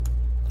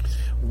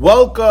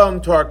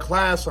Welcome to our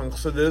class on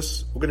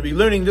Chassidus. We're going to be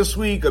learning this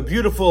week a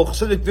beautiful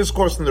Chassidic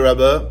discourse from the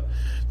Rebbe.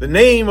 The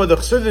name of the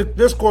Chassidic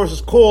discourse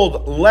is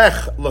called Lech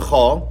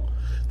Lecha.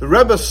 The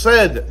Rebbe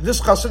said this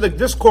Chassidic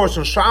discourse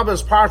on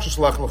Shabbos Parshas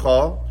Lech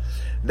Lecha.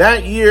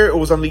 That year, it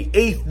was on the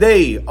 8th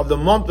day of the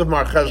month of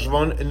Mar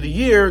Cheshvan in the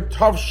year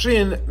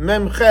Tavshin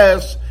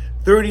Memches,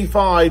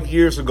 35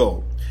 years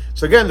ago.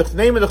 So again, the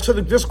name of the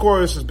Chassidic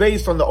discourse is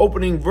based on the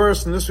opening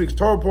verse in this week's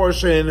Torah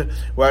portion,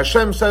 where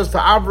Hashem says to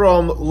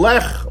Avram,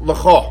 Lech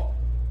Lecha.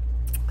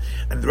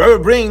 And the Rebbe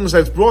brings,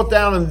 that's brought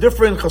down in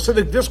different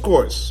Chassidic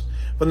discourse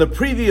from the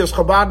previous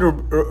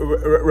Chabad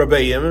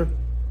Rebbeim.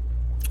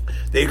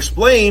 They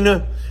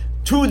explain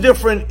two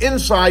different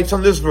insights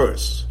on this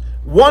verse.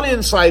 One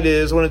insight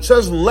is, when it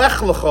says Lech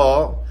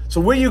Lecha,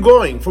 so where are you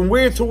going? From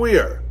where to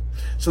where?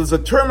 So there's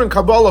a term in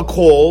Kabbalah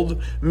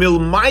called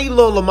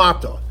Milmayla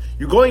Lamata.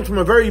 You're going from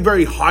a very,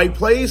 very high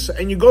place,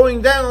 and you're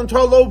going down to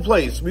a low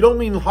place. We don't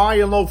mean high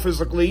and low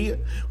physically.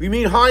 We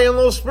mean high and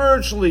low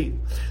spiritually.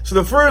 So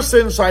the first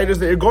insight is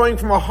that you're going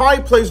from a high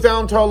place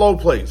down to a low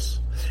place.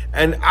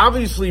 And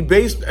obviously,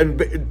 based on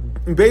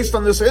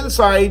this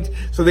insight,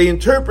 so they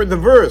interpret the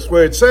verse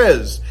where it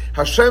says,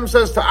 Hashem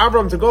says to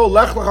Avram to go,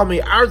 Lech lecha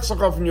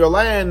mi'artzecha, from your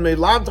land,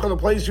 me'ladtecha, the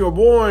place you were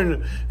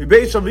born,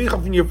 mi'beis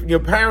avicha, from your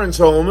parents'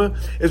 home,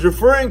 is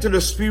referring to the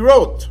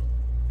Sfirot.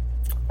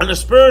 On a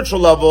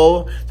spiritual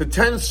level, the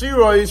 10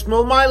 Sfiros,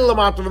 Milmayla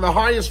Lamata, in the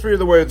highest sphere of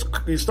the word,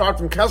 you start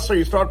from Kesser,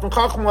 you start from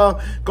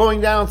Chachma,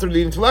 going down through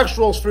the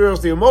intellectual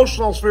spheres, the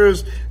emotional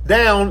spheres,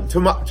 down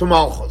to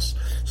Malchus.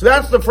 So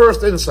that's the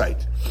first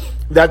insight.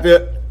 That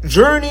the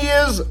journey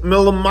is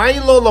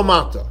Milmayla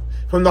Lamata,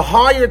 from the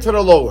higher to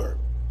the lower.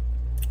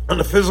 On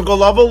a physical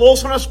level,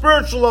 also on a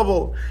spiritual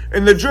level,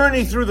 in the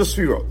journey through the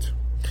Sfirot.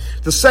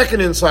 The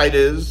second insight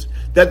is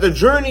that the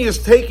journey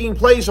is taking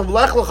place of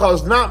Lech Lecha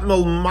is not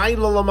Milmayla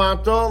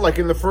Lamata, like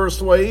in the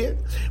first way,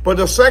 but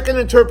the second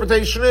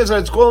interpretation is that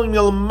it's going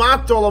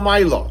Milmata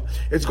Lamayla.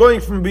 It's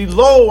going from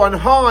below on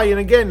high, and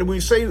again, when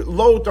we say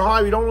low to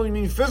high, we don't really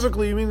mean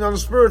physically, we mean on a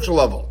spiritual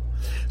level.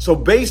 So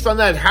based on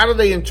that, how do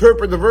they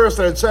interpret the verse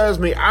that it says,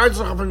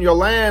 Me'artzecha, from your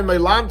land,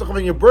 Me'lamtecha, from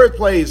your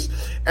birthplace,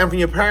 and from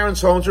your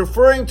parents' home? It's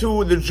referring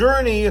to the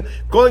journey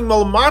going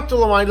Milmata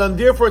Lamayla, and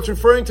therefore it's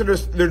referring to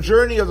the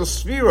journey of the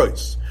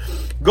Sfiros.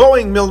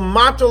 Going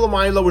Milmata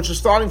Lamayla, which is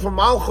starting from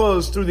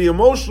Malchus, through the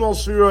emotional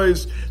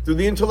spheres, through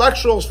the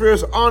intellectual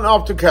spheres, on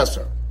up to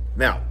Kesser.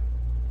 Now,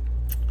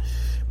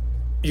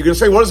 you're going to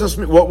say, what does this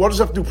mean? What does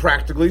that do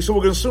practically? So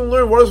we're going to soon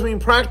learn what does it mean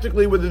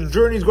practically with the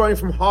journeys going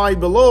from high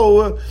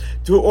below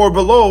to, or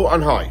below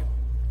on high.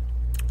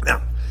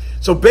 Now,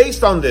 so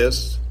based on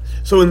this,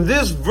 so in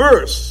this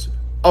verse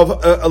of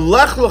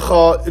Lech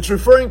Lecha, it's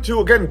referring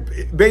to, again,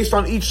 based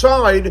on each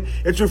side,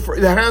 it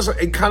has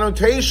a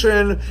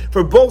connotation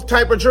for both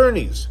type of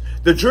journeys.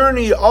 The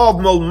journey of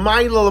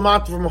Milmayla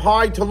Lamata, from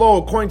high to low,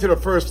 according to the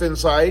first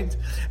insight,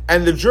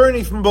 and the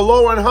journey from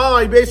below and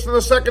high, based on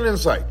the second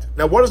insight.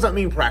 Now, what does that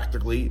mean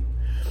practically?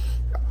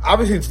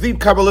 Obviously, it's deep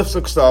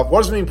Kabbalistic stuff.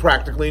 What does it mean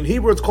practically? In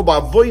Hebrew, it's called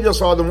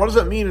Avodas Adam. What does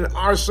that mean in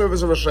our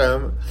service of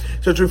Hashem?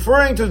 So it's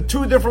referring to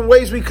two different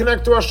ways we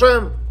connect to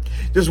Hashem.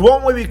 There's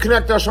one way we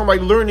connect to Hashem by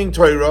learning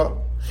Torah,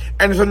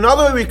 and there's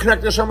another way we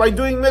connect to Hashem by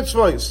doing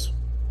mitzvahs.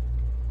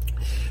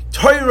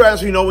 Torah,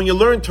 as we know, when you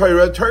learn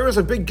Torah is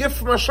a big gift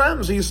from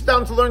Hashem. So you sit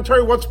down to learn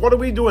Torah, what are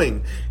we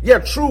doing? Yeah,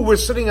 true, we're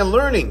sitting and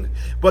learning.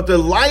 But the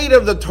light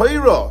of the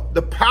Torah,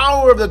 the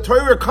power of the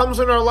Torah comes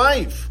in our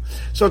life.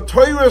 So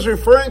Torah is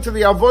referring to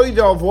the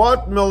avodah of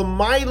what?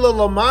 Milmayla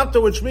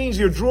Lamata, which means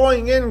you're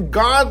drawing in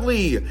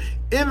godly,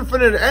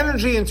 infinite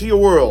energy into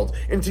your world,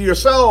 into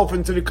yourself,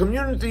 into the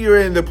community you're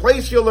in, the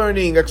place you're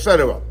learning,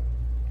 etc.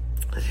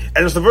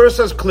 And as the verse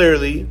says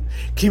clearly,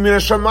 Ki min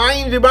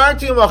hashamayim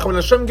dibarti imachem, when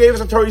Hashem gave us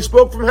the Torah, He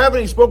spoke from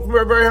heaven, He spoke from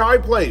a very high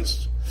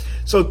place.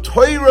 So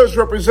Torah is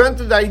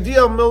represented the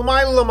idea of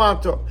Milmayla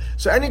Lamata.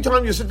 So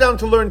anytime you sit down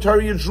to learn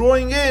Torah, you're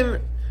drawing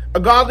in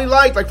a godly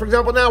light. Like for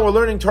example, now we're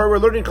learning Torah, we're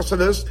learning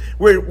Chassidus,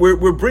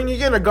 we're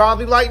bringing in a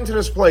godly light into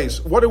this place.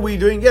 What are we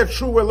doing? Yeah,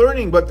 true, we're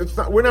learning,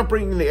 but we're not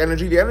bringing the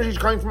energy is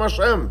coming from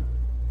Hashem.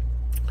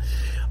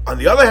 On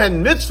the other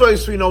hand,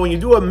 mitzvahs, we know when you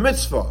do a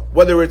mitzvah,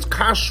 whether it's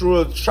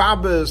kashrut,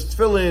 Shabbos,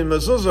 tefillin,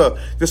 mezuzah,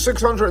 the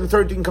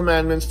 613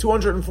 commandments,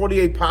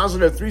 248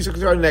 positive,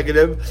 365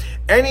 negative,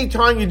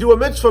 anytime you do a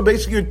mitzvah,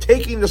 basically you're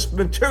taking this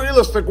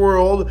materialistic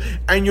world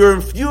and you're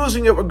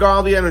infusing it with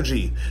godly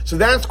energy. So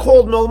that's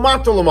called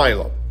milmata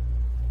lamayla.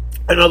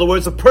 In other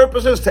words, the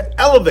purpose is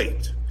to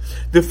elevate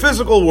the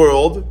physical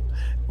world,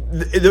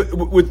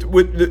 with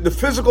the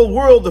physical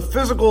world, the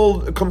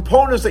physical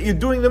components that you're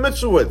doing the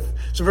mitzvah with.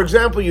 So, for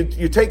example,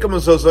 you take a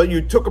mezuzah,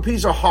 you took a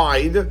piece of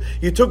hide,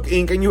 you took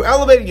ink, and you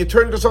elevated, you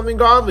turned it into something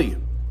godly.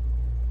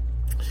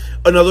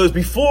 In other words,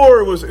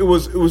 before it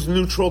was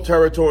neutral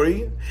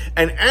territory,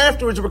 and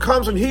afterwards it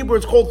becomes, in Hebrew,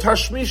 it's called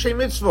tashmishe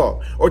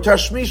mitzvah or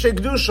tashmishe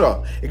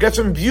kedusha. It gets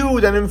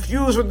imbued and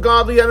infused with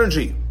godly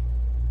energy.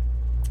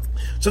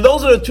 So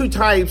those are the two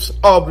types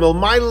of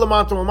milmayla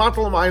lamata, milmata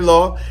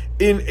lamayla,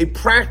 in a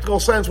practical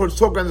sense, what it's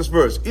talking about in this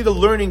verse. Either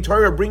learning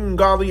Torah, bringing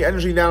godly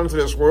energy down into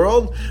this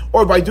world,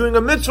 or by doing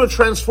a mitzvah,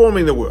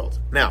 transforming the world.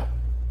 Now,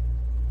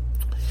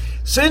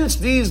 since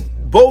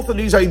both of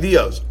these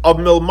ideas of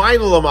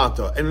milmayla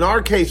lamata, in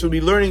our case would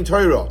be learning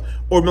Torah,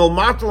 or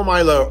milmata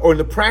lamayla, or in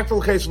the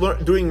practical case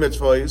doing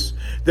mitzvahs,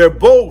 they're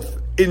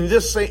both in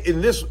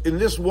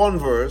this one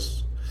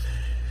verse.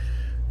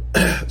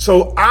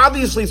 So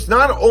obviously, it's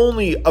not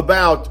only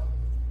about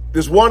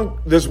there's one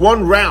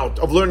route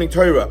of learning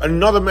Torah,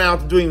 another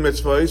route of doing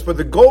mitzvahs, but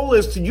the goal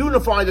is to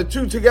unify the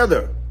two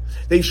together.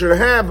 They should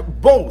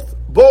have both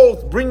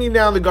bringing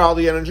down the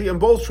godly energy and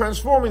both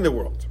transforming the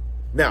world.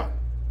 Now,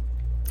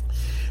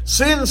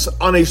 since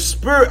on a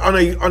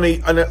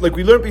like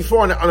we learned before,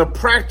 on a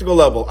practical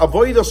level,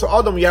 avodas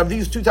adam, we have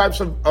these two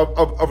types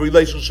of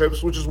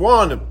relationships, which is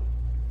one,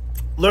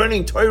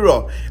 learning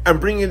Torah and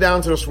bringing it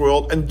down to this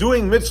world, and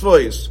doing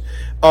mitzvahs,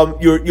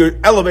 you're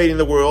elevating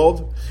the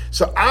world.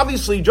 So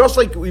obviously, just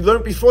like we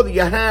learned before, that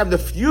you have the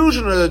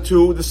fusion of the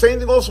two, the same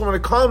thing also when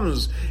it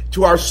comes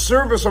to our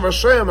service of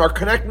Hashem, our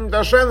connecting to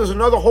Hashem, there's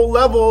another whole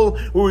level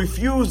where we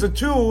fuse the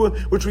two,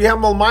 which we have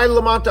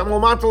milmayla lamata and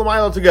milmata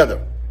lamayla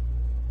together.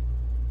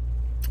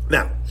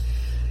 Now,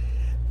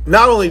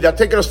 not only that,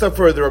 take it a step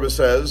further, Rebbe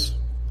says,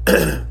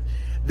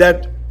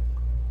 that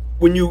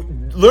when you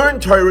learn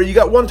Torah, you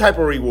got one type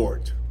of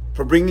reward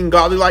for bringing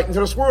godly light into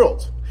this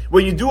world.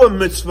 When you do a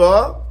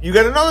mitzvah, you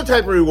get another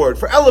type of reward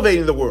for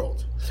elevating the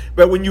world.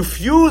 But when you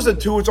fuse the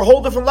two, it's a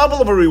whole different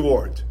level of a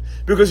reward.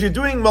 Because you're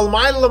doing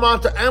milmayla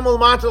lamata and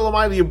milmata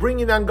lamayla, you're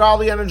bringing down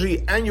godly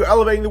energy and you're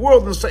elevating the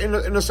world on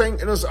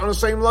the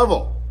same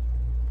level.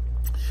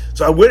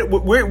 So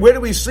where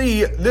do we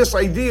see this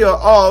idea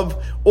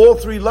of all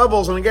three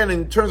levels? And again,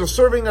 in terms of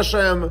serving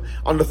Hashem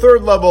on the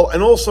third level,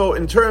 and also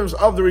in terms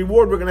of the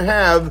reward we're going to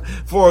have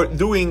for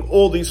doing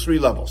all these three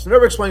levels. The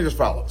Rebbe explains as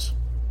follows.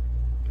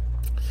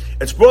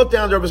 It's brought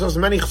down, the Rebbe says,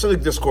 many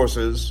Chassidic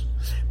discourses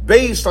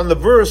based on the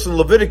verse in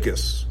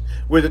Leviticus,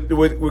 where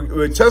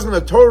it says in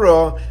the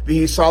Torah,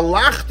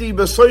 "V'hisalachti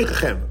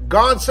b'soichem."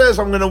 God says,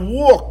 "I'm going to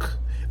walk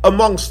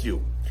amongst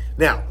you."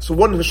 Now, so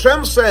when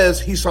Hashem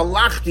says,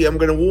 "Hisalachti," I'm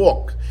going to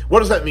walk, what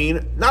does that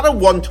mean? Not a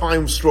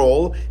one-time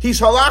stroll.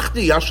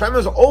 Hisalachti, Hashem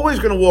is always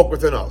going to walk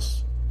within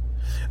us.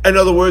 In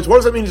other words, what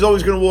does that mean? He's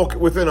always going to walk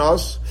within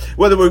us,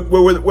 whether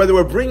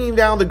we're bringing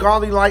down the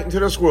godly light into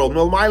this world,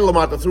 milmayla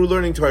lamata, through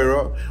learning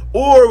Torah,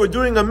 or we're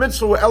doing a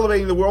mitzvah, we're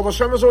elevating the world.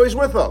 Hashem is always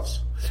with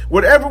us.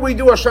 Whatever we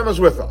do, Hashem is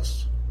with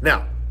us.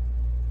 Now,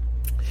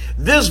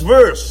 this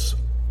verse,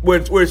 where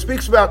it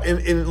speaks about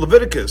in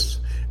Leviticus,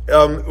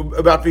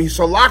 about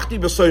v'hisalachti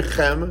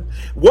b'soichem,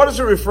 what is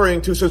it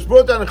referring to? So it's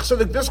brought down in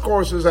Chassidic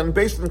discourses and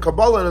based in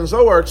Kabbalah and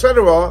Zohar,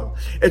 etc.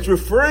 It's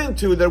referring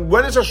to that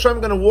when is Hashem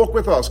going to walk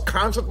with us?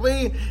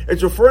 Constantly,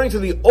 it's referring to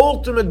the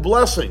ultimate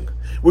blessing,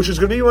 which is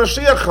going to be when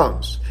Mashiach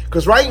comes.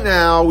 Because right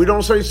now, we don't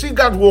necessarily see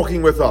God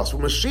walking with us.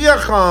 When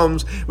Mashiach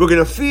comes, we're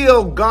going to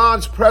feel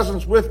God's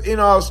presence within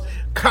us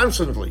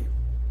constantly.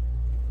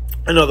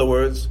 In other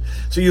words,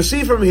 so you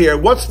see from here,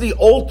 what's the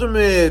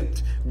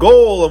ultimate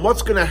goal and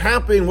what's going to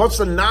happen, what's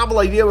the novel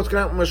idea, what's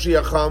going to happen when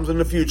Mashiach comes in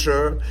the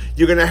future?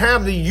 You're going to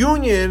have the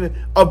union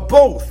of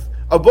both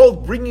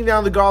bringing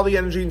down the godly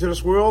energy into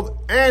this world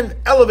and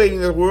elevating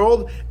the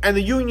world, and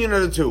the union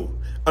of the two.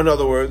 In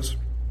other words,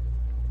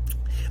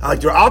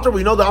 like the Alter,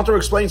 we know the Alter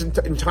explains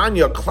in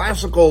Tanya,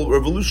 classical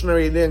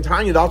revolutionary idea in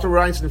Tanya, the Alter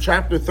writes in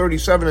chapter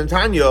 37 in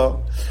Tanya,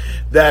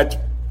 that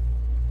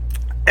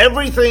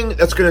everything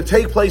that's going to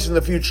take place in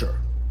the future,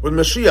 when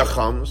Mashiach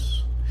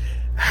comes,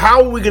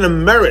 how are we going to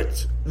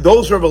merit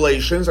those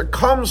revelations? It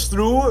comes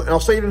through, and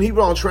I'll say it in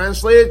Hebrew, I'll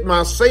translate it,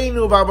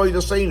 Ma'aseinu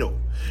v'avodaseinu.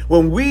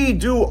 When we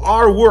do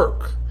our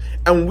work,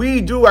 and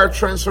we do our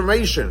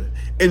transformation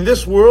in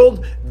this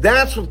world,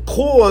 that's what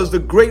caused the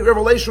great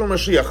revelation when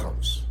Mashiach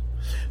comes.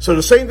 So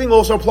the same thing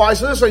also applies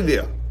to this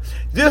idea.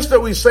 This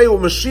that we say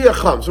when Mashiach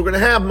comes, we're going to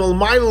have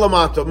milmayla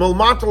lamata,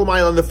 milmata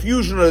lamayla, and the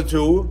fusion of the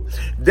two,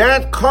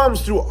 that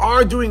comes through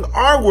our doing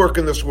our work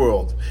in this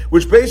world,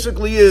 which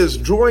basically is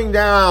drawing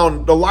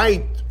down the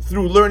light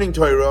through learning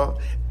Torah,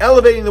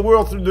 elevating the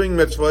world through doing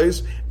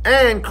mitzvahs,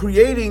 and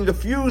creating the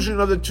fusion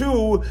of the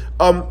two,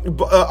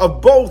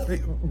 of both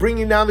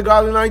bringing down the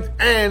godly light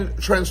and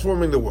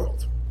transforming the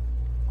world.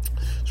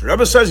 So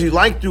Rebbe says he'd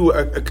like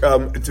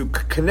to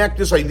connect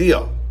this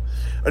idea.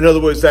 In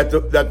other words, that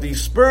the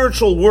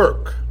spiritual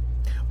work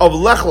of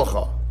Lech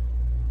Lecha,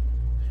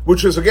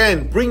 which is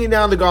again bringing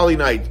down the godly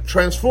light,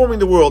 transforming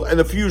the world, and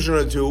the fusion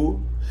of the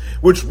two,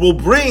 which will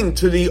bring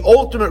to the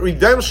ultimate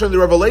redemption, the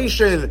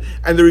revelation,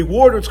 and the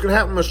reward which can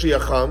happen when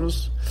Mashiach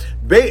comes.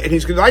 And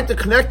he's going to like to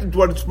connect it to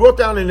what it's brought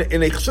down in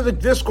a Chassidic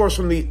discourse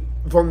from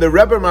the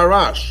Rebbe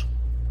Marash,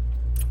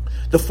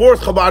 the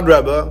fourth Chabad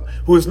Rebbe,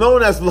 who is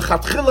known as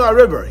L'chatchila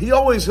Rebbe. He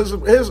always,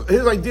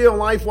 his idea in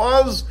life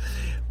was,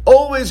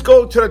 always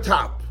go to the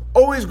top.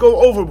 Always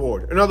go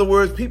overboard. In other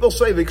words, people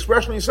say, the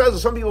expression he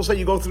says, some people say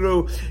you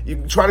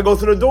try to go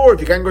through the door.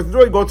 If you can't go through the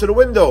door, you go to the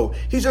window.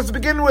 He says to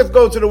begin with,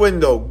 go to the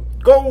window.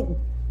 Go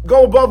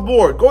Go above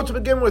board. Go to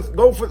begin with.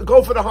 Go for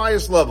the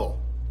highest level.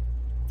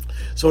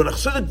 So in a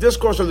Chassidic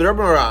discourse of the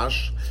Rebbe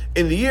Marash,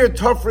 in the year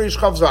Tafresh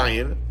Chav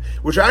Zayin,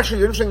 which actually,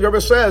 the interesting Rebbe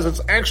says,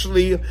 it's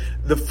actually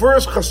the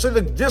first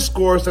Chassidic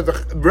discourse that the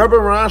Rebbe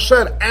Marash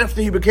said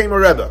after he became a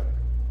Rebbe.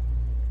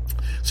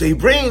 So he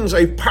brings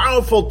a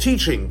powerful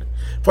teaching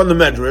from the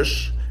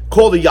Medrash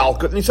called the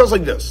Yalkut, and he says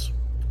like this.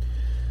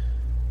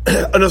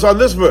 And it's on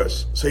this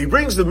verse. So he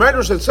brings the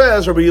Medrash that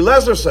says, Rabbi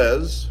Eliezer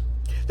says,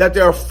 that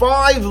there are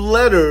 5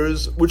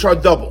 letters which are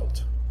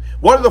doubled.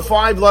 What are the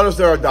 5 letters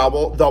that are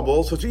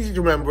double? So it's easy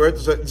to remember it.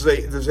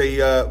 There's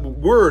a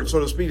word, so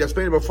to speak, that's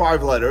made up of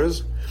 5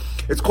 letters.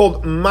 It's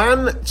called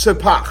man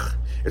tzepach.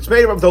 It's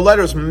made up of the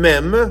letters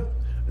mem,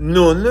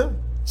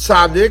 nun,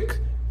 tzadik,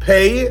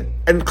 pei,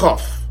 and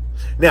kaf.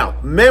 Now,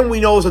 mem we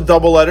know is a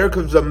double letter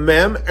because it's a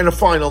mem and a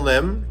final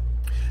mem.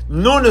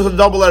 Nun is a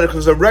double letter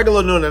because it's a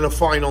regular nun and a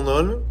final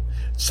nun.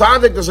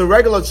 Tzadik is a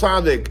regular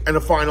tzadik and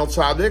a final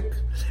tzadik.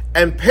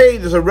 And pei,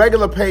 there's a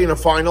regular pei and a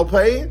final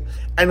pei.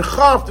 And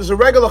chaf, there's a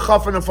regular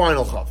chaf and a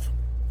final chaf.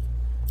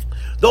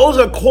 Those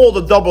are called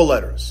the double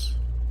letters.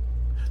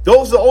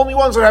 Those are the only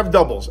ones that have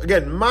doubles.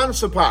 Again, man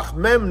sepach,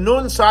 mem,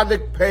 nun,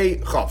 tzadik, pei,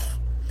 chaf.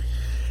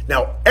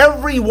 Now,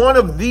 every one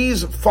of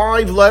these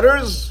 5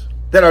 letters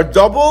that are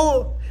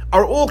double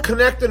are all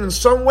connected in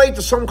some way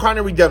to some kind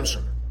of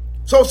redemption.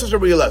 So says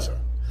Rabbi Eliezer.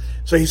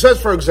 So he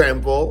says, for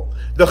example,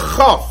 the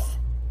chaf,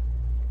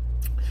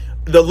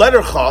 the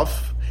letter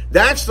chaf,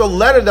 that's the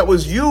letter that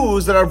was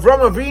used that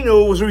Avram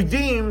Avinu was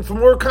redeemed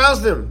from Ur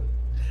Kasdim.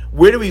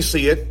 Where do we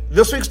see it?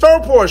 This week's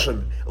Torah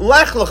portion.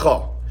 Lech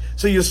Lecha.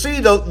 So you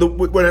see,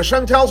 when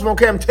Hashem tells him,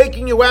 okay, I'm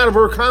taking you out of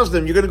Ur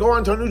Kasdim, you're going to go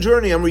on to a new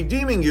journey, I'm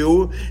redeeming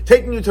you,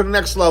 taking you to the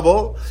next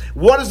level.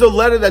 What is the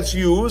letter that's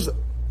used?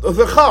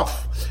 The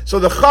Chaf. So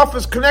the Chaf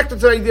is connected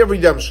to the idea of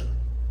redemption.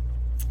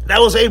 That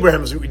was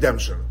Abraham's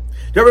redemption.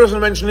 The Rebbe doesn't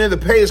mention here the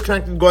Pei is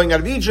connected to going out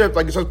of Egypt,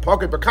 like it says,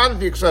 Pocket,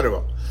 Bakadati,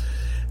 etc.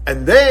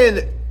 And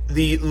then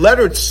the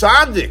letter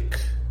Tzadik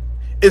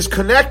is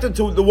connected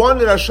to the one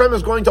that Hashem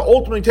is going to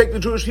ultimately take the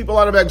Jewish people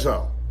out of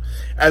exile.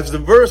 As the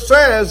verse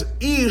says,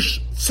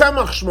 Ish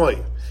Tzemach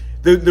Shmoi.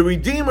 The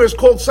Redeemer is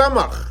called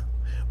Tzemach.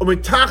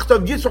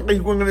 U'mitachtav Yitzchok,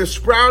 we're going to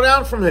sprout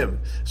out from him.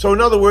 So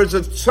in other words, the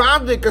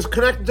Tzadik is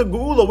connected to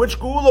Geula. Which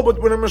Geula? But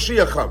when a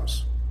Mashiach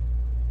comes.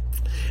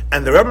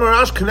 And the Rebbe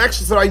Marash connects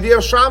it to the idea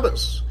of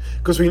Shabbos.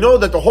 Because we know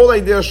that the whole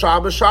idea of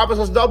Shabbos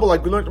is double,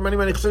 like we learned in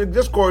many Chassidic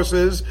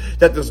discourses,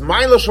 that there's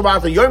Maila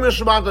Shabbat, the Yom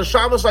Shabbat, the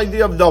Shabbos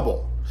idea of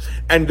double.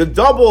 And the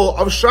double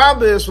of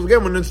Shabbos,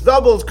 again, when it's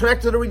double, it's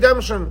connected to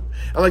redemption.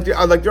 And like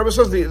the Rebbe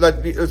says,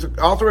 the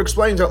author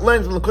explains at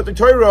length in the Kutei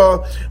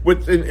Torah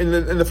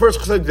in the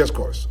first Chassidic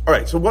discourse. All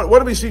right, so what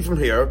do we see from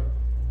here?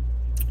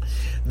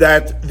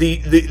 That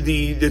the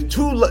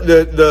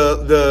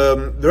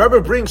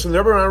Rebbe brings from the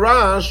Rebbe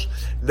Marash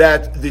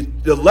that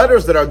the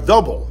letters that are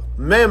double,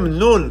 Mem,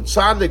 Nun,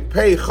 Tzadik,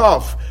 Pei,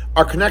 Chaf,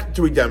 are connected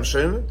to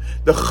redemption.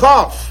 The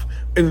Chaf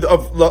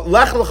of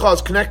Lech Lecha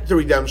is connected to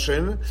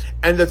redemption,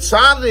 and the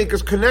Tzadik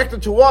is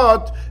connected to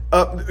what?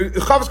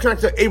 Chaf is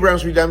connected to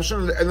Abraham's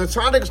redemption, and the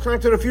Tzadik is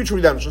connected to future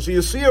redemption. So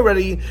you see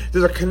already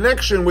there's a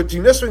connection with the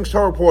Nisring's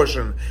Torah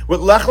portion, with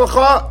Lech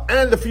Lecha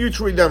and the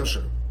future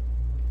redemption.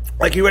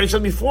 Like you already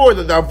said before,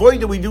 that the avoid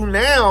that we do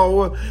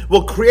now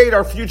will create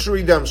our future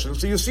redemption.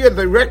 So you see a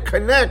direct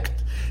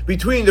connect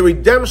between the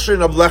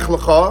redemption of Lech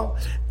Lecha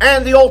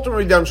and the ultimate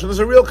redemption. There's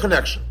a real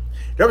connection.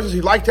 The Rebbe says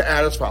he'd like to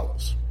add as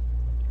follows.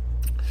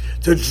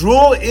 To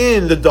draw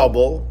in the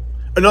double,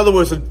 in other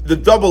words, the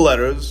double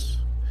letters,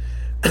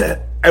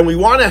 and we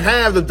want to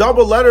have the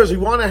double letters, we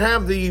want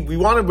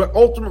to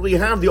ultimately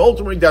have the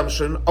ultimate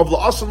redemption of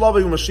La'aseh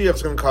Lavi when Mashiach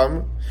is going to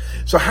come.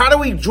 So how do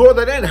we draw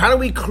that in? How do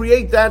we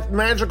create that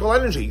magical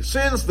energy?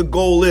 Since the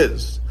goal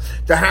is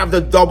to have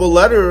the double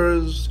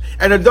letters,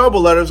 and the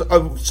double letters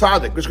of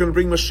Tzaddik, which is going to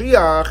bring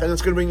Mashiach, and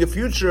it's going to bring the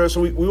future,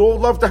 so we all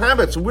love to have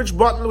it. So which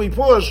button do we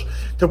push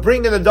to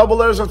bring in the double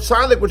letters of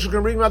Tzaddik, which is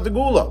going to bring about the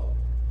Gula?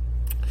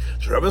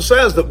 So Rebbe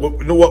says that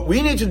what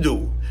we need to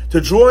do to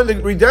draw in the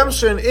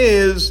redemption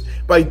is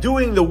by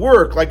doing the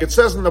work, like it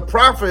says in the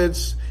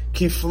prophets,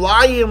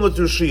 Kiflayim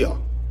l'tushiyah.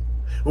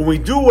 When we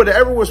do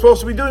whatever we're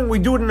supposed to be doing, we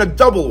do it in a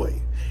double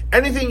way.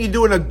 Anything you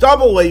do in a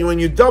double way, when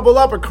you double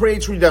up, it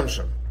creates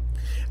redemption.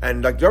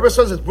 And like the Rebbe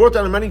says, it's brought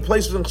down in many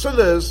places in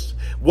Chassidus.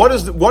 What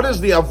is the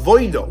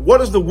avoida?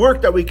 What is the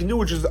work that we can do,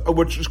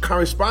 which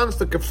corresponds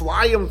to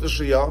keflayim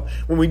l'tushiyah?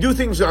 When we do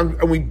things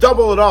and we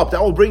double it up,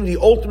 that will bring the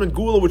ultimate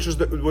gula, which is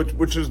the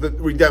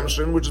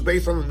redemption, which is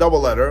based on the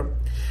double letter.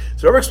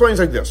 So the Rebbe explains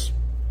like this: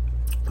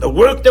 the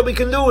work that we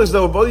can do is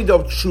the avoida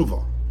of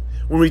tshuva.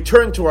 When we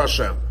return to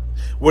Hashem,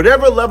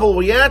 whatever level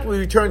we're at, we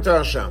return to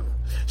Hashem.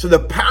 So the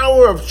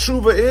power of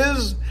tshuva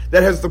is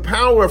that has the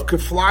power of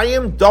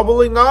keflayim,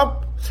 doubling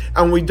up.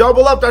 And we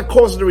double up, that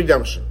causes the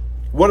redemption.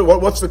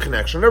 What's the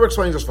connection? The Rebbe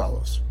explains as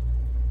follows.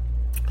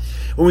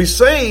 When we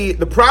say,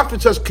 the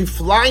prophet says,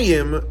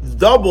 kiflayim,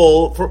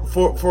 double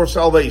for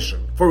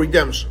salvation, for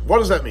redemption. What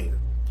does that mean?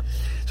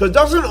 So it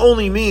doesn't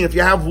only mean if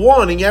you have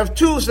one and you have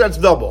two, so that's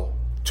double.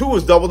 Two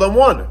is double than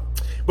one.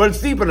 But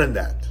it's deeper than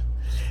that.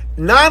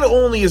 not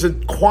only is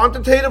it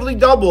quantitatively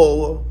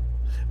double,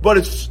 but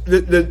it's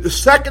the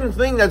second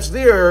thing that's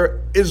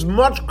there is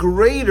much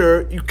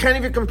greater. You can't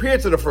even compare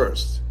it to the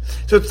first.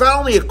 So it's not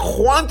only a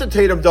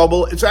quantitative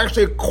double, it's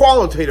actually a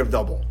qualitative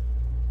double.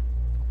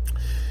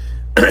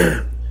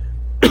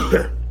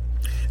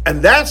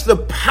 And that's the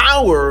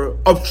power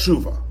of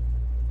tshuva,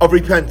 of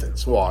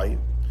repentance. Why?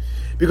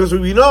 Because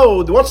we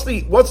know, what's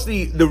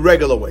the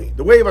regular way?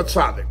 The way of a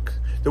tzaddik.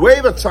 The way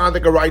of a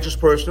tzaddik, a righteous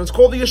person, it's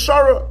called the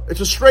yeshara. It's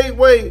a straight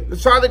way. The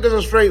tzaddik is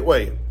a straight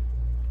way.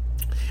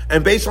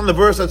 And based on the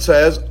verse that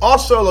says,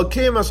 Asa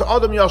Elokim as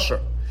Adam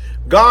Yashar,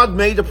 God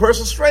made the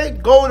person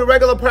straight. Go the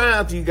regular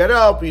path. You get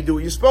up, you do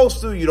what you're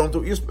supposed to, you don't do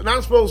what you're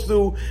not supposed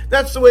to.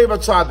 That's the way of a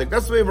tzaddik.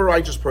 That's the way of a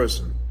righteous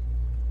person.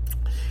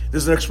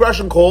 There's an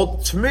expression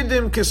called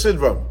Tmidim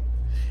Kisidram.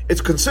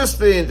 It's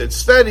consistent, it's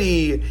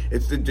steady,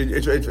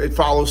 it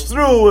follows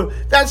through.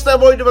 That's the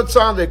avoid of a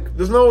tzaddik.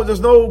 There's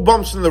no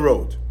bumps in the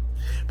road.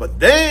 But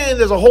then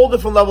there's a whole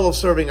different level of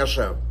serving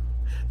Hashem.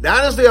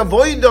 That is the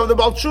avoid of the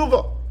Baal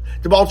Tshuva.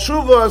 The Baal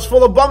Tshuva is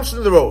full of bumps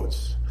in the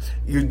roads.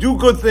 You do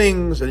good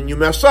things, and then you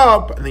mess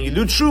up, and then you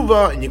do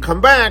tshuva, and you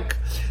come back.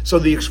 So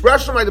the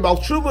expression by the Baal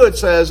Tshuva, it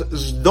says,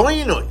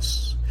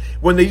 Zdoinois.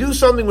 When they do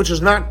something which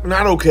is not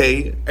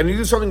okay, and they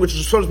do something which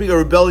is, so to speak, a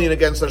rebellion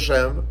against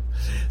Hashem.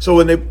 So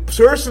when a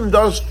person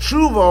does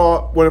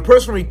tshuva, when a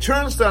person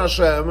returns to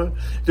Hashem,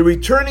 the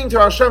returning to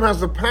Hashem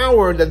has the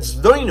power that's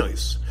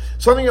Zdoinois.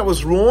 Something that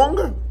was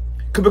wrong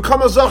could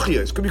become a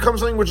zachiyas, could become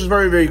something which is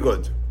very, very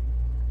good.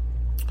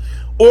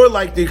 Or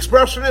like the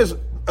expression is,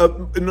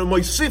 in the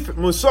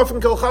Musaf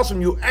and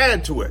Kelchasim, you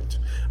add to it.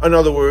 In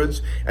other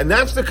words, and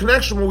that's the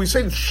connection when we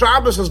say that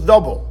Shabbos is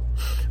double.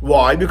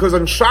 Why? Because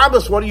on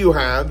Shabbos, what do you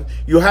have?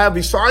 You have,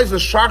 besides the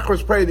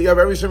Shachris prayer that you have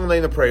every single day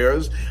in the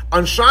prayers,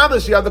 on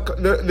Shabbos you have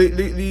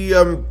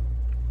the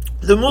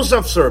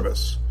Musaf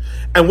service.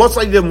 And what's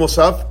like the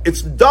Musaf?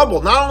 It's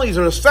double. Not only is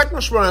it a second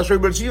Shemona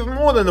Esrei, but it's even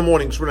more than the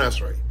morning Shemona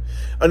Esrei.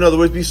 In other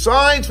words,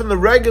 besides from the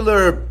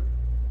regular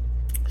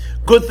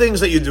good things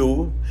that you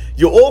do,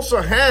 you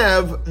also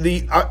have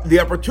the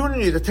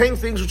opportunity to take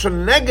things which are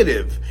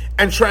negative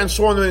and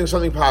transform them into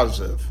something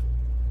positive.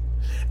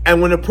 And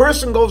when a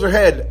person goes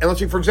ahead and, let's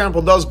say, for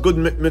example, does good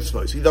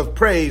mitzvahs, he does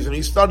praise and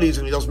he studies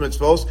and he does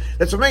mitzvahs,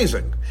 that's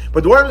amazing.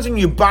 But what happens when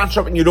you botch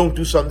up and you don't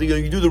do something, or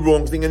you do the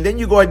wrong thing, and then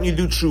you go ahead and you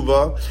do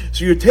tshuva,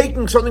 so you're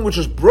taking something which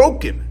is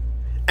broken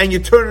and you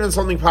turn it into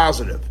something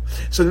positive.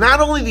 So not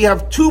only do you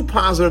have two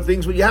positive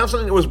things, but you have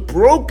something that was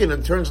broken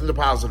and turns into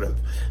positive.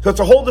 So it's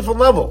a whole different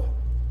level.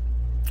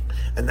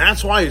 And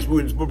that's why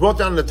we brought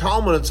down in the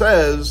Talmud, it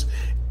says,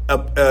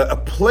 a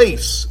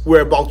place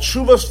where Baal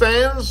Tshuva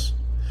stands,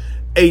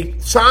 a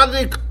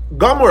tzaddik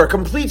gomer, a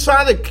complete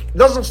tzaddik,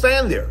 doesn't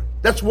stand there.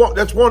 That's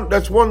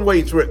one way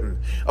it's written.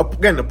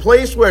 Again, a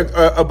place where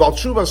a Baal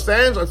Tshuva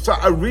stands,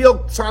 a real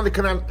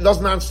tzaddik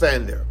does not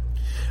stand there.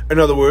 In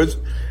other words,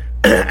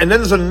 and then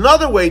there's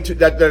another way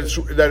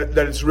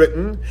that it's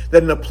written,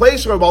 that in a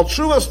place where a Baal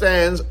Tshuva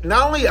stands,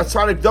 not only a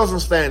tzaddik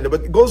doesn't stand there,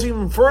 but it goes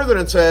even further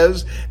and it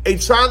says, a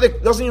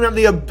tzaddik doesn't even have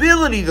the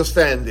ability to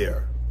stand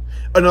there.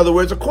 In other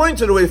words, according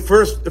to the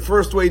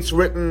first way it's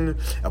written,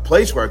 a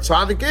place where a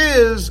tzaddik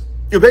is,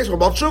 a place where a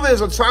Baal Tshuva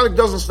is, a tzaddik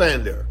doesn't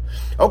stand there.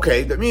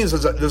 Okay, that means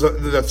there's a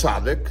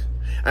tzaddik,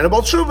 and a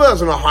Baal Tshuva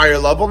is on a higher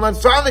level, and a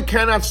tzaddik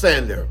cannot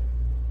stand there.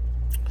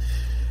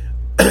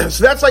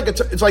 So that's like,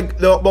 it's like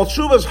the Baal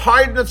Tshuva is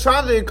higher than the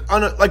tzaddik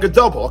on like a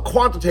double, a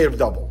quantitative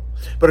double.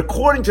 But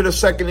according to the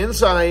second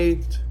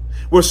insight,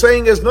 we're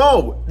saying is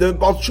no, the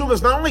Baal Tshuva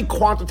is not only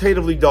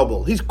quantitatively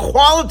double, he's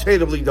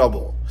qualitatively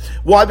double.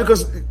 Why?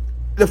 Because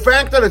the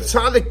fact that a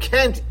tzaddik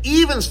can't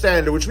even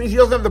stand there, which means he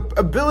doesn't have the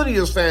ability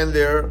to stand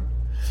there,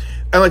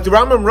 and like the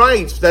Rambam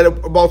writes that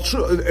about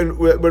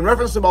in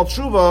reference to Baal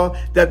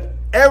Tshuva, that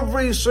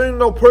every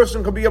single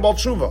person can be a Baal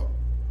Tshuva,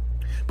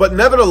 but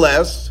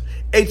nevertheless,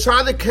 a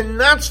tzaddik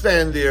cannot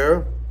stand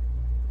there.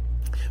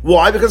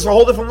 Why? Because it's a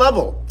whole different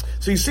level.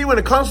 So you see, when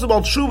it comes to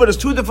Baal Tshuva, there's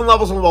two different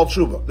levels of Baal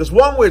Tshuva. There's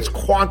one where it's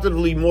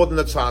quantitatively more than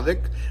a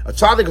tzaddik. A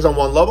tzaddik is on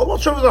one level, Baal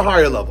Tshuva is a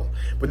higher level.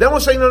 But then we're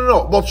saying,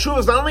 no. Baal Tshuva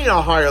is not only on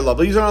a higher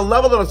level, he's on a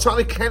level that a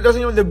tzaddik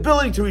doesn't even have the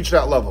ability to reach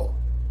that level.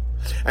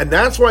 And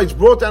that's why it's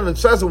brought down and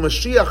says when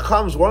Mashiach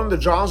comes, one of the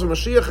jobs of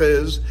Mashiach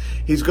is,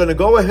 he's going to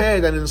go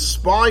ahead and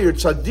inspire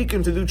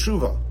tzaddikim to do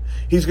tshuva.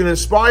 He's going to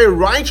inspire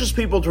righteous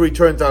people to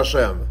return to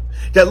Hashem.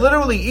 That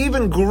literally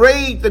even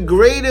the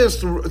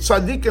greatest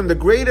tzaddikim, the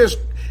greatest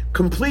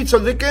complete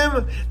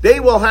tzaddikim, they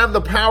will have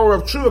the power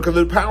of tshuva, because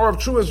the power of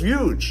tshuva is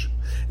huge.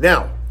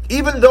 Now,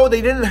 even though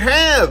they didn't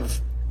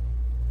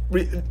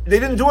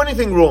do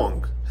anything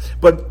wrong,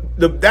 but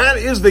that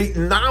is the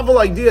novel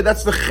idea,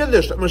 that's the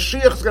chiddush that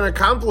Mashiach is going to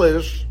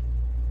accomplish.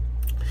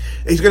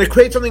 He's going to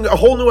create a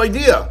whole new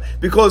idea,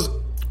 because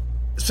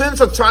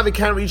since a tzaddik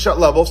can't reach that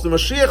level, so the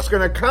Mashiach is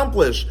going to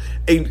accomplish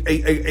a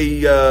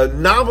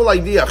novel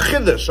idea, a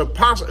chiddush,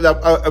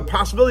 a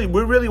possibility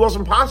that really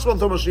wasn't possible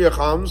until Mashiach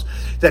comes,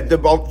 that the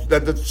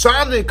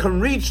tzaddik can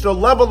reach the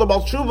level of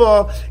Baal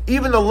Tshuva,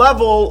 even the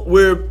level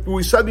where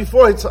we said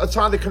before, a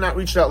tzaddik cannot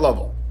reach that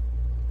level.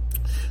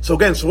 So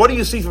again, so what do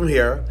you see from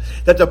here?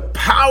 That the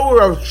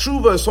power of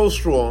tshuva is so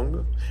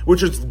strong,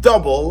 which is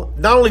double,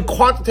 not only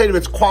quantitative,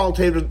 it's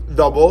qualitative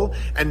double,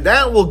 and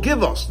that will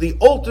give us the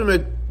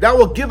ultimate, that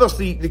will give us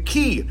the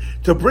key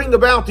to bring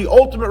about the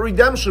ultimate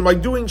redemption by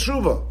doing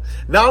tshuva.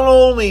 Not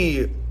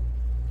only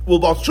will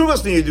both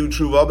tshuvas need to do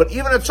tshuva, but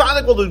even a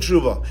tzaddik will do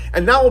tshuva,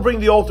 and that will bring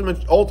the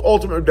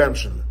ultimate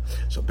redemption.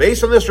 So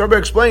based on this, Rebbe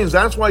explains,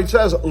 that's why it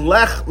says,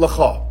 lech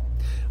lecha.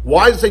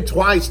 Why does it say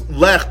twice,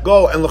 lech,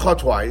 go, and lecha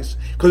twice?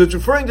 Because it's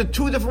referring to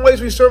two different ways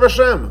we serve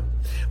Hashem.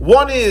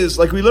 One is,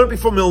 like we learned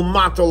before,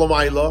 milmata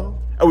l'mayla,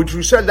 which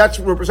we said that's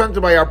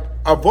represented by our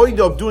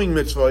avodah of doing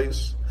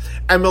mitzvahs.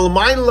 And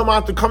milmayla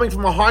l'mata, coming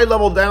from a high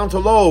level down to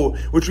low,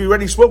 which we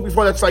already spoke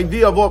before, that's the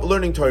idea of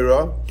learning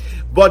Torah.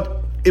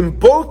 But in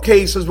both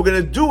cases, we're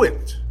going to do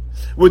it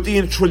with the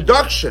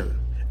introduction,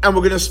 and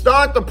we're going to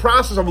start the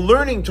process of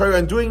learning Torah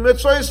and doing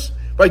mitzvahs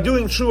by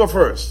doing tshuva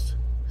first.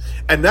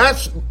 And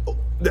that's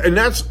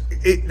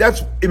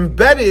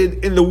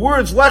embedded in the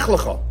words lech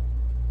lecha.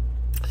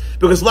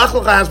 Because lech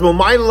lecha has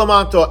milmayla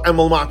lamata and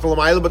milmata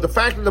lamayla, but the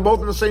fact that they're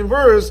both in the same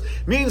verse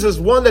means there's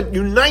one that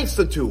unites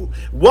the two.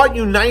 What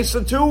unites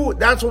the two?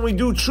 That's when we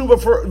do tshuva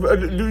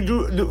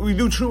we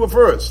do tshuva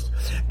first.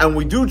 And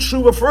we do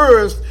tshuva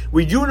first,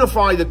 we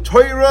unify the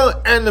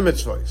Torah and the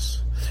mitzvahs.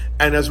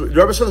 And as the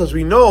Rebbe says, as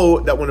we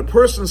know, that when a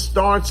person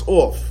starts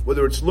off,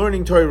 whether it's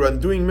learning Torah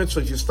and doing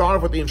mitzvahs, you start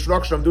off with the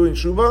introduction of doing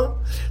tshuva,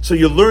 so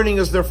your learning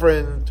is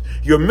different,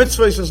 your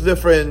mitzvahs is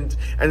different,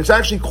 and it's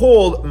actually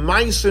called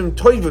maisim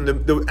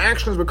toivim. The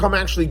actions become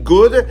actually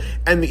good,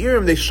 and the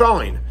irim, they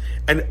shine.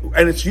 And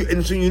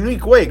it's a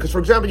unique way, because for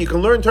example, you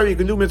can learn Torah, you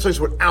can do mitzvahs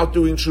without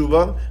doing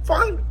tshuva,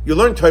 fine. You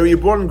learn Torah, you're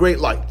born in great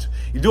light.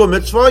 You do a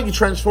mitzvah, you're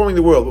transforming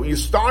the world. But when you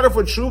start off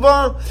with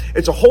tshuva,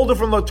 it's a whole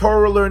different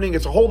Torah learning,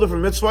 it's a whole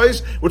different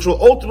mitzvahs, which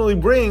will ultimately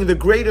bring the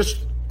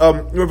greatest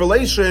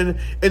revelation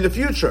in the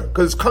future,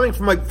 because it's coming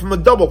from a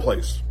double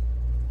place.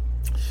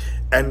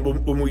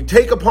 And when we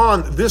take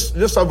upon this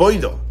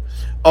avodah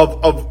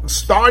of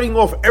starting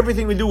off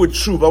everything we do with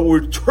tshuva,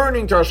 we're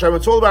turning to Hashem,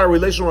 it's all about our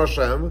relation with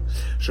Hashem.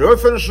 Shemar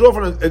finishes off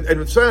and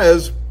it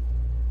says,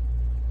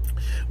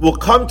 we'll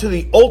come to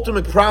the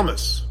ultimate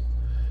promise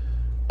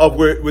of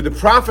where the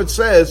prophet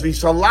says,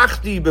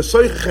 "V'salachti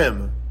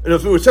b'soichem." And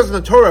it says in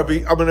the Torah,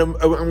 I'm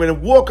going to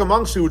walk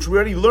amongst you, which we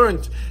already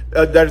learned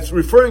that it's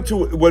referring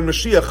to when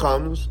Mashiach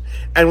comes.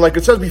 And like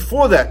it says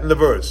before that in the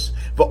verse,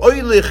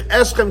 "V'oilich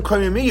eschem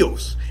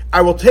koimiyus."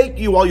 I will take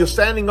you while you're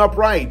standing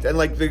upright, and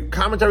like the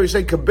commentaries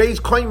say, kabeis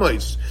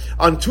koimos,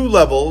 on two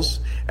levels,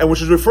 and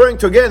which is referring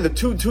to again the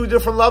two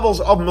different levels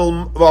of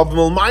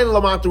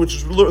milmayla lamata, which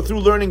is through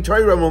learning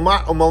Torah, and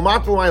milmata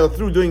lamayla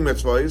through doing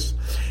mitzvahs.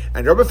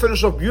 And Rabbi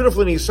finished off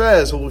beautifully, and he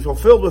says, it will be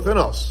fulfilled within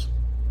us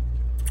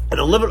at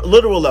a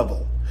literal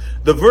level.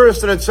 The verse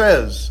that it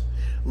says,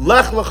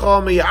 Lech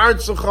lecha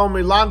mi'artzecha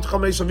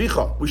mi'landcha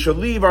me'savicha. We should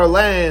leave our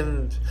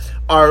land,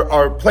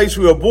 our place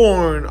we were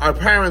born, our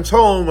parents'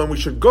 home, and we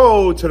should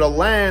go to the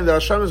land that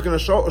Hashem is going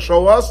to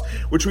show us,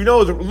 which we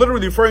know is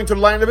literally referring to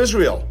the land of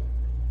Israel.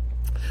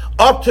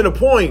 Up to the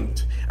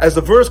point, as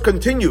the verse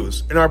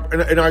continues in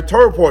our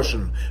Torah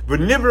portion,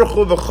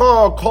 v'nivrechu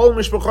v'cha kol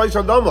mishpachos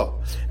adama.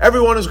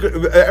 Everyone is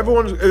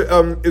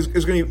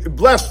going to be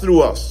blessed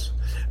through us,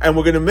 and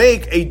we're going to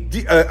make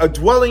a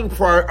dwelling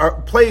for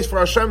our place for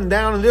Hashem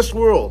down in this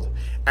world.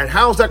 And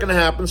how is that going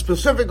to happen?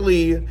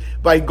 Specifically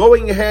by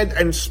going ahead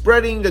and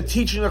spreading the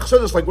teaching of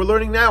Chassidus, like we're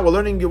learning now. We're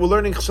learning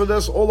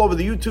Chassidus all over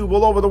the YouTube,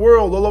 all over the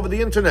world, all over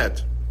the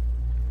internet.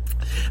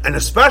 And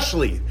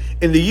especially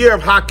in the year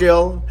of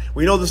Hakel,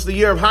 we know this is the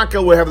year of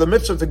Hakel, we have the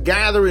mitzvah to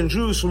gather in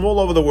Jews from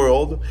all over the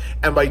world,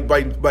 and by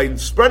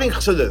spreading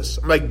Chassidus,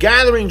 by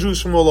gathering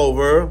Jews from all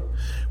over,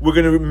 we're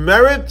going to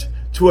merit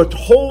to a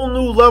whole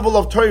new level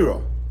of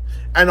Torah,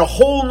 and a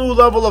whole new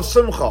level of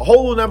Simcha, a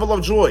whole new level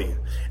of joy,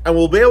 and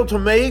we'll be able to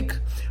make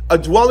a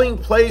dwelling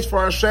place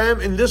for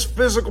Hashem in this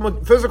physical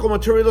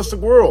materialistic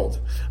world.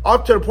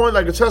 Up to the point,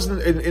 like it says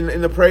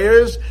in the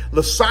prayers,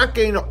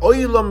 L'sakein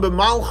oilam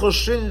b'malchus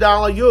shin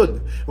dal yud.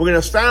 We're going to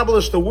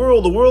establish the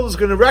world. The world is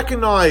going to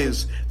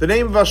recognize the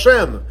name of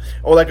Hashem.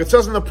 Or like it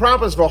says in the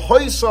prophets,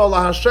 V'hoisa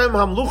laHashem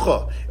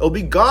hamlucha. It'll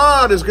be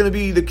God is going to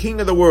be the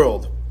king of the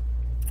world.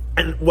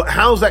 And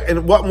how's that?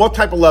 And what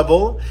type of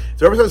level?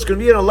 So everything it's going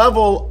to be in a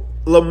level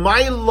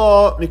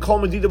L'mayla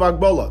mikol medida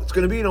b'agbola. It's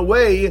going to be in a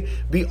way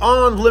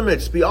beyond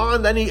limits,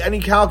 beyond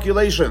any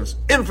calculations,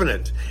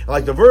 infinite. And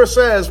like the verse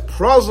says,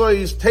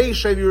 "Prazois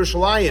teishev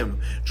Yerushalayim."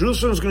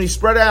 Jerusalem is going to be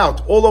spread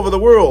out all over the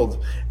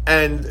world,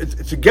 and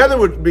together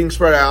with being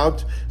spread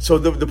out. So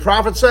the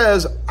prophet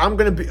says, "I'm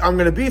going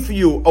to be for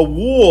you a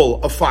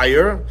wall of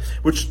fire,"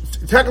 which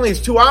technically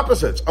is two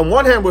opposites. On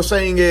one hand, we're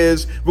saying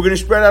is we're going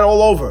to spread out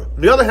all over.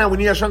 On the other hand, we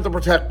need Hashem to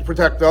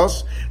protect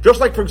us. Just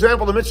like, for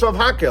example, the mitzvah of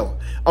Hakel.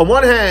 On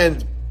one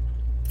hand,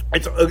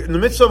 It's the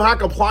mitzvah of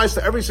Hak applies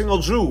to every single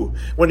Jew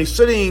when he's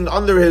sitting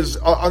under his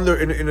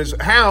in his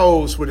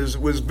house with his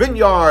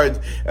vineyard,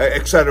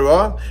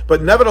 etc.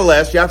 But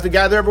nevertheless, you have to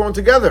gather everyone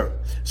together.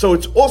 So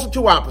it's also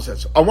two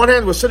opposites. On one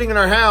hand, we're sitting in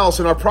our house,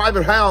 in our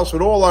private house,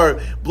 with all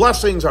our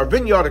blessings, our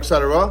vineyard,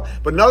 etc.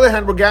 But on the other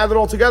hand, we're gathered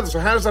all together. So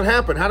how does that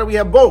happen? How do we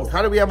have both?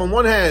 How do we have on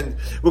one hand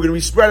we're going to be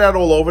spread out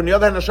all over, on the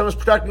other hand, Hashem is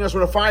protecting us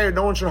with a fire.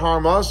 No one should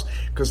harm us,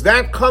 because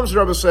that comes, the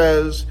Rebbe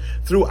says,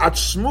 through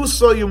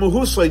atzmusa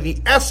yumuhusa,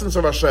 the essence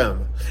of Hashem.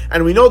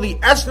 And we know the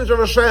essence of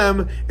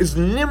Hashem is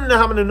nimna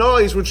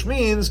hamananois, which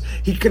means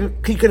he can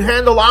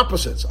handle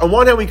opposites. On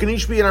one hand, we can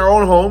each be in our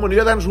own home, on the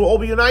other hand, we'll all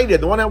be united.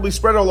 On the one hand, we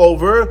spread all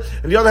over,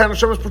 and the other hand,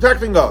 Hashem is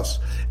protecting us.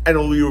 And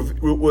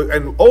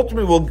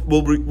ultimately,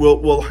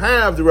 we'll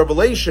have the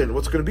revelation,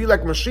 what's going to be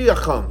like Mashiach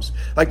comes.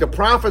 Like the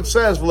prophet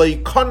says,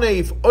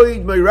 V'leikonef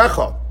oid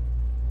meirecha,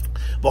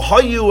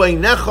 v'hayu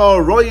einecha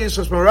royis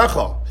es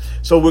meirecha.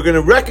 So we're going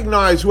to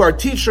recognize who our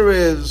teacher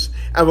is,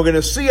 and we're going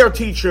to see our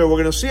teacher,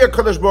 we're going to see our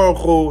Kadosh Baruch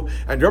Hu,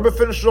 and the Rebbe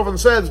finishes off and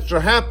says, it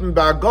should happen,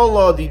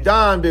 ba'agola,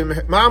 didan,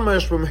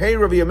 b'mamash,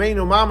 b'mheira,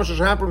 v'yameinu, mamash, it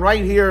should happen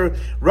right here,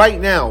 right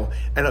now.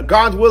 And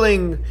God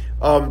willing,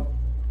 as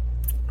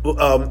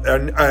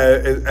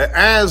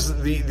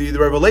the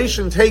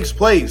revelation takes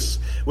place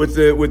with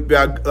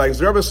like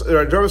the Rebbe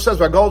says,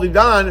 ba'agola,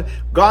 didan,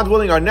 God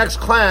willing, our next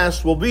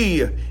class will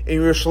be in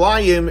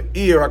Yerushalayim,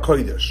 Ir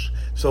HaKodesh.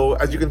 So,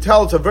 as you can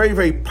tell, it's a very,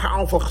 very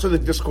powerful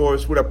Chassidic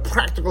discourse with a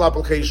practical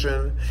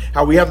application,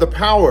 how we have the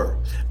power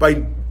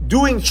by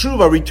doing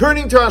tshuva,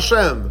 returning to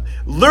Hashem,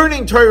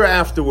 learning Torah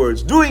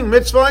afterwards, doing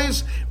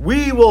mitzvahs,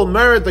 we will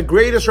merit the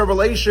greatest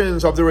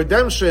revelations of the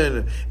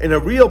redemption in a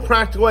real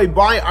practical way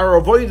by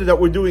our avodah that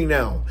we're doing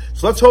now.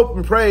 So let's hope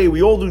and pray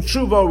we all do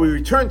tshuva, we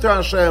return to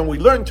Hashem, we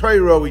learn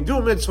Torah, we do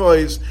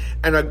mitzvahs,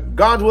 and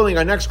God willing,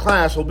 our next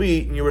class will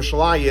be in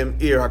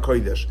Yerushalayim, Ir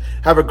HaKodesh.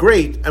 Have a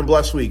great and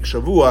blessed week.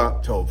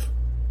 Shavua Tov.